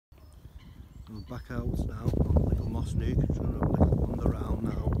We're back out now on a little moss nook, trying to have a little wander around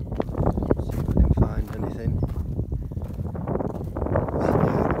now, see if we can find anything.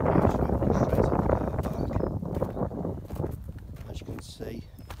 Just straight up the car park. As you can see,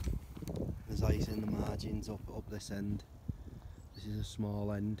 there's ice in the margins up this end. This is a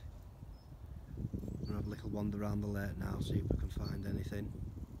small end. We're going to have a little wander around the lake now, see if we can find anything.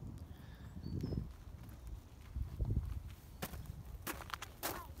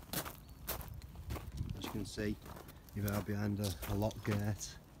 As you can see, you are behind a lock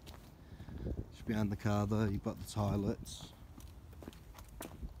gate. Just behind the car there, you've got the toilets.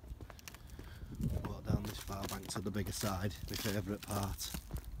 Walk down this far bank to the bigger side, my favourite part.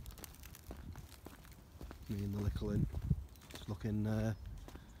 Me and the little inn. It's looking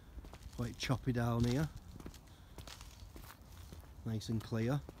quite choppy down here. Nice and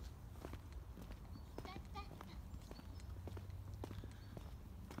clear.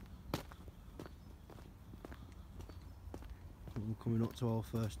 We're coming up to our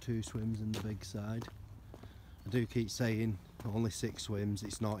first 2 swims in the big side. I do keep saying only 6 swims,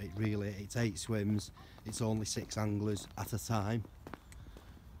 it's not it really, it's 8 swims, it's only 6 anglers at a time.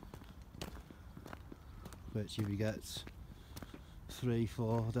 But if you get 3,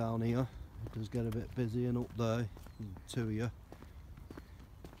 4 down here, it does get a bit busy, and up there, 2 of you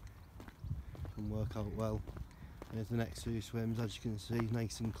can work out well. Here's the next 2 swims, as you can see,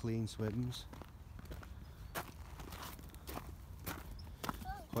 nice and clean swims.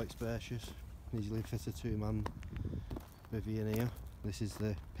 Quite spacious, easily fit a 2-man bivvy in here. This is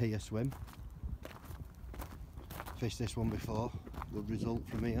the pier swim. Fished this one before, good result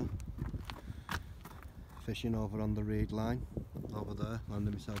from here. Fishing over on the reed line over there,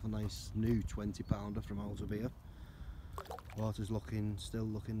 landing myself a nice new 20-pounder from out of here. Water's still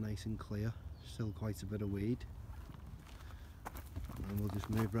looking nice and clear, still quite a bit of weed. And we'll just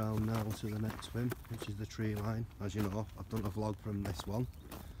move round now to the next swim, which is the tree line. As you know, I've done a vlog from this one.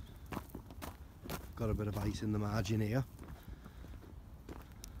 Got a bit of ice in the margin here.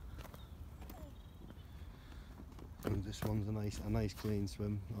 And this one's a nice clean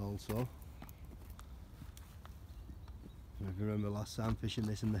swim also. If you remember last time fishing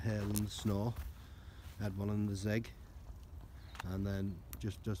this in the hail and the snow, I had one on the zig, and then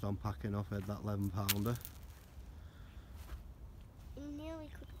just on packing off I had that 11-pounder.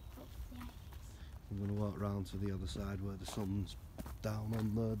 I'm going to walk round to the other side where the sun's down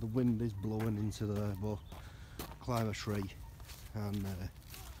on there. The wind is blowing into there, but climb a tree and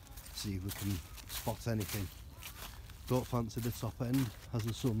see if we can spot anything. Don't fancy the top end as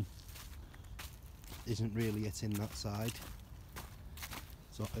the sun isn't really hitting that side,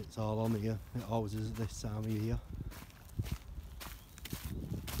 so it's all on here. It always is at this time of year.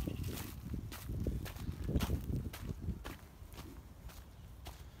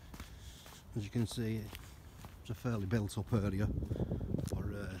 As you can see, it's a fairly built up area, or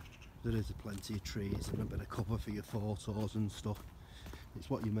there is plenty of trees and a bit of cover for your photos and stuff. It's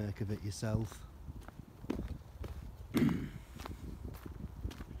what you make of it yourself.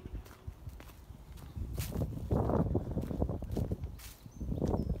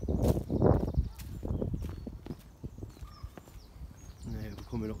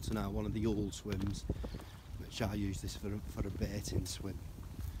 Coming up to now one of the old swims, which I use this for a baiting swim.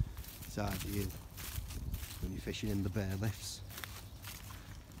 It's ideal when you're fishing in the bare lifts.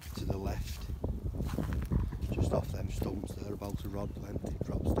 To the left, just off them stumps, they're about a rod length, it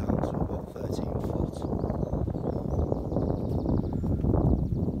drops down to about 13 foot.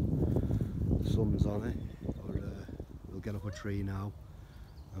 The sun's on it, we'll get up a tree now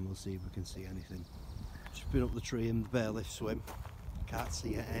and we'll see if we can see anything. Just been up the tree in the bare lift swim. Can't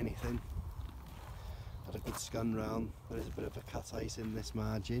see anything. Had a good scan round. There is a bit of a cat ice in this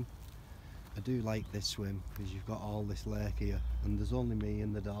margin. I do like this swim because you've got all this lake here, and there's only me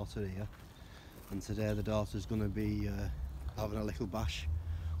and the daughter here. And today the daughter's going to be having a little bash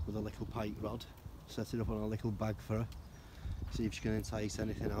with a little pike rod. Set it up on a little bag for her. See if she can entice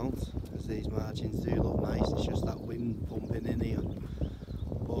anything out, because these margins do look nice. It's just that wind pumping in here.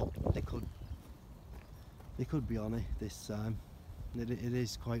 But they could be on it this time. It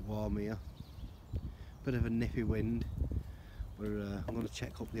is quite warm here, bit of a nippy wind. I'm going to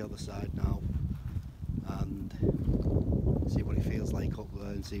check up the other side now and see what it feels like up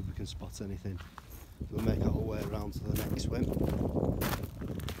there and see if we can spot anything. We'll make our way around to the next swim,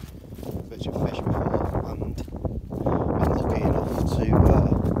 which I've fished before and been lucky enough to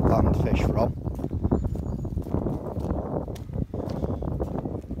land fish from.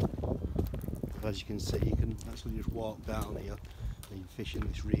 As you can see, you can actually just walk down here and fish in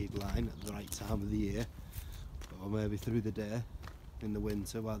this reed line at the right time of the year, or maybe through the day in the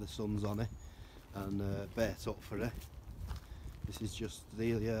winter while the sun's on it. and bait up for it. This is just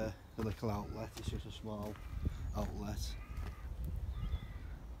the little outlet. It's just a small outlet.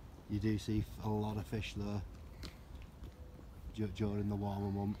 You do see a lot of fish there during the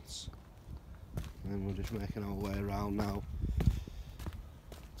warmer months, and we're just making our way around now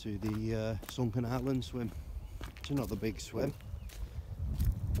to the sunken island swim. It's not the big swim.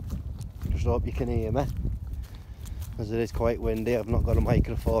 Just hope you can hear me, as it is quite windy. I've not got a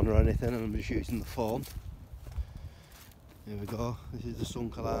microphone or anything, and I'm just using the phone. Here we go. This is the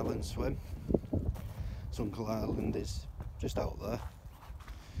sunken island swim. Sunken island is just out there.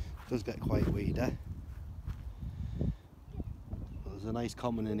 It does get quite weedy. But there's a nice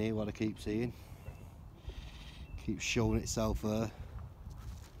common in here, what I keep seeing. Keeps showing itself there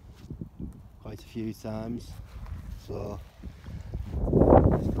quite a few times. So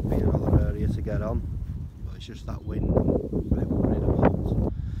this could be another area to get on, but it's just that wind I'm a bit worried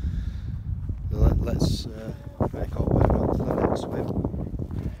about. So let's make our way around to the next swim,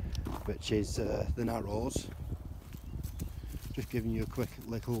 which is the Narrows. Just giving you a quick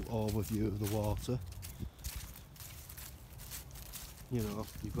little overview of the water. You know,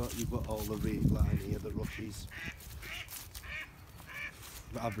 you've got all the reed line here, the rushes,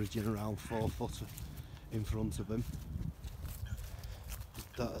 averaging around 4 foot in front of them.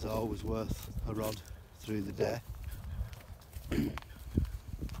 That is always worth a rod through the day.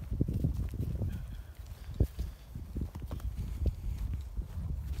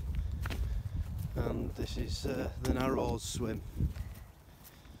 And this is the Narrows swim.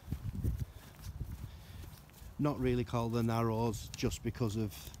 Not really called the Narrows just because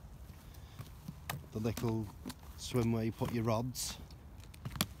of the little swim where you put your rods.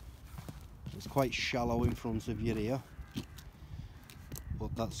 It's quite shallow in front of your ear,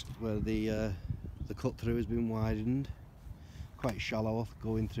 but that's where the cut through has been widened. Quite shallow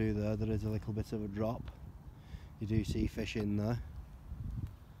going through there. There is a little bit of a drop. You do see fish in there.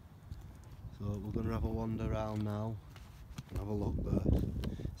 So we're going to have a wander around now and have a look there,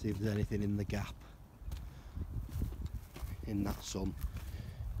 see if there's anything in the gap. In that sun,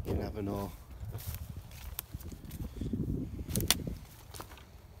 you never know.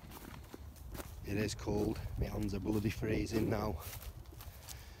 It is cold, my hands are bloody freezing now.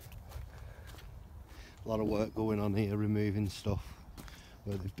 A lot of work going on here, removing stuff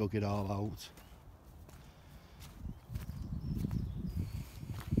where they've dug it all out.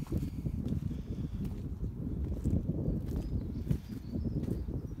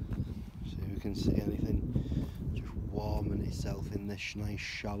 See if we can see anything just warming itself in this nice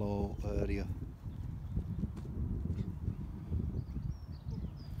shallow area.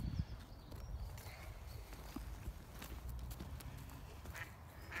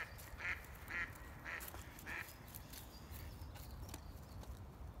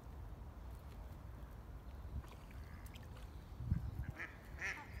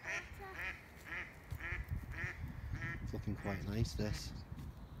 It's looking quite nice, this.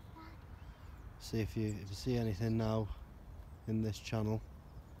 See if you see anything now in this channel.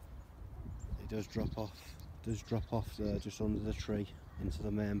 It does drop off. There just under the tree into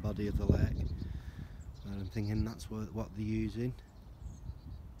the main body of the lake. And I'm thinking that's what they're using.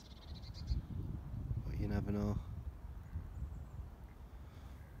 But you never know.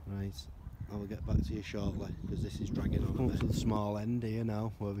 Right, I will get back to you shortly because this is dragging on. Come to the small end here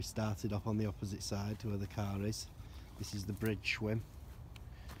now, where we started off on the opposite side to where the car is. This is the bridge swim.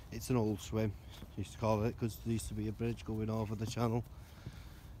 It's an old swim, used to call it, because there used to be a bridge going over the channel.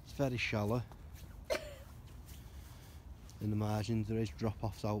 It's very shallow. In the margins there is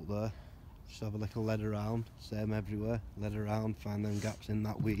drop-offs out there. Just have a little lead around, same everywhere. Lead around, find them gaps in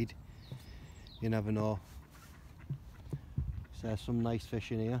that weed. You never know. So there's some nice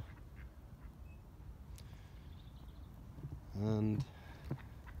fish in here. And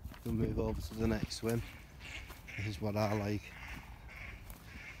we'll move over to the next swim. This is what I like.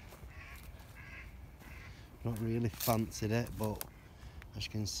 Not really fancied it, but as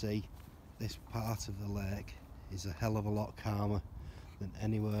you can see, this part of the lake is a hell of a lot calmer than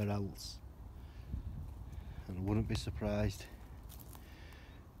anywhere else. And I wouldn't be surprised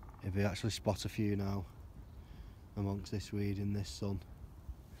if we actually spot a few now amongst this weed in this sun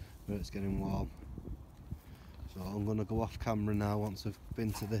where it's getting warm. So I'm going to go off camera now once I've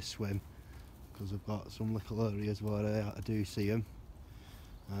been to this swim, because I've got some little areas where I do see them.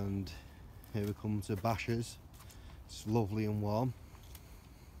 And here we come to Bashers. It's lovely and warm.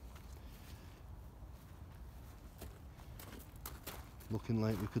 Looking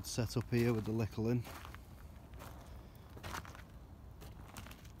like we could set up here with the lickling.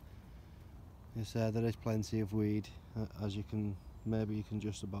 Yes, there is plenty of weed, as maybe you can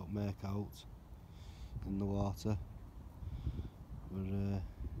just about make out. in the water. But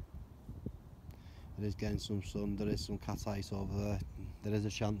it is getting some sun. There is some cat ice over there. There is a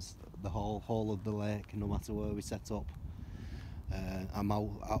chance the whole of the lake, no matter where we set up,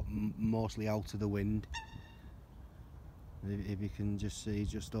 I'm mostly out of the wind. If you can just see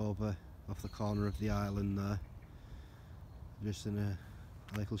just over off the corner of the island there, just in a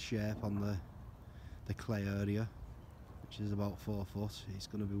little shape on the clay area, which is about 4 foot. It's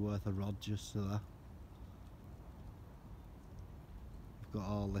going to be worth a rod just to that. We've got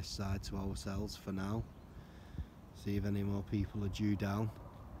all this side to ourselves for now. See if any more people are due down.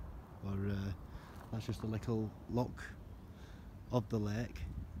 But that's just a little look of the lake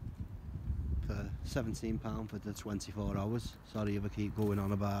for £17 for the 24 hours. Sorry if I keep going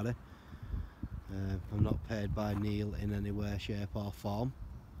on about it. I'm not paid by Neil in any way, shape or form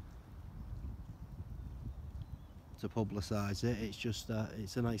to publicise it. It's just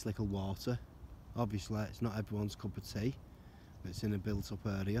it's a nice little water. Obviously it's not everyone's cup of tea. It's in a built up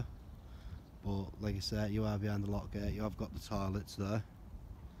area, but like I said, you are behind the lock gate. You have got the toilets there.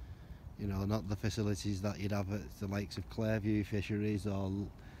 You know, not the facilities that you'd have at the likes of Clairview Fisheries or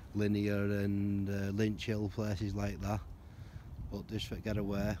Linear and Lynch Hill, places like that. But just for get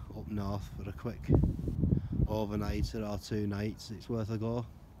away up north for a quick overnighter or 2 nights, it's worth a go.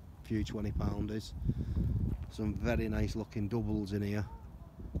 A few 20-pounders. Some very nice looking doubles in here.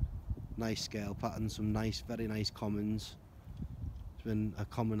 Nice scale patterns, some nice, very nice commons. It's been a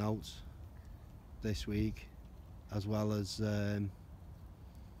common out this week, as well as a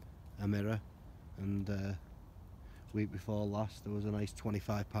mirror, and week before last there was a nice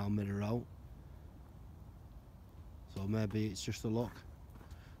 £25 mirror out. So maybe it's just a look.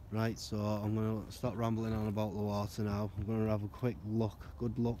 Right, so I'm going to stop rambling on about the water now. I'm going to have a quick look,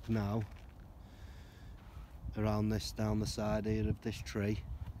 good look now, around this, down the side here of this tree,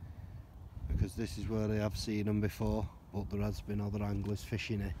 because this is where I have seen them before, but there has been other anglers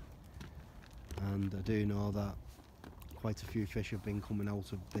fishing it, and I do know that quite a few fish have been coming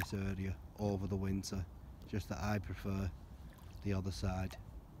out of this area over the winter. Just that I prefer the other side,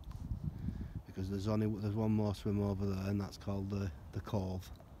 because there's one more swim over there, and that's called the Cove.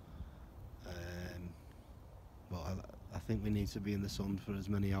 But I think we need to be in the sun for as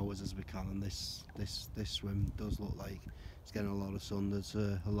many hours as we can, and this swim does look like it's getting a lot of sun. There's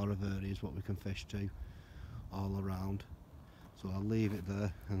a lot of areas what we can fish to all around. So I'll leave it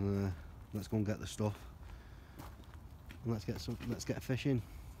there, and let's go and get the stuff, and let's get fishing.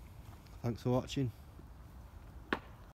 Thanks for watching.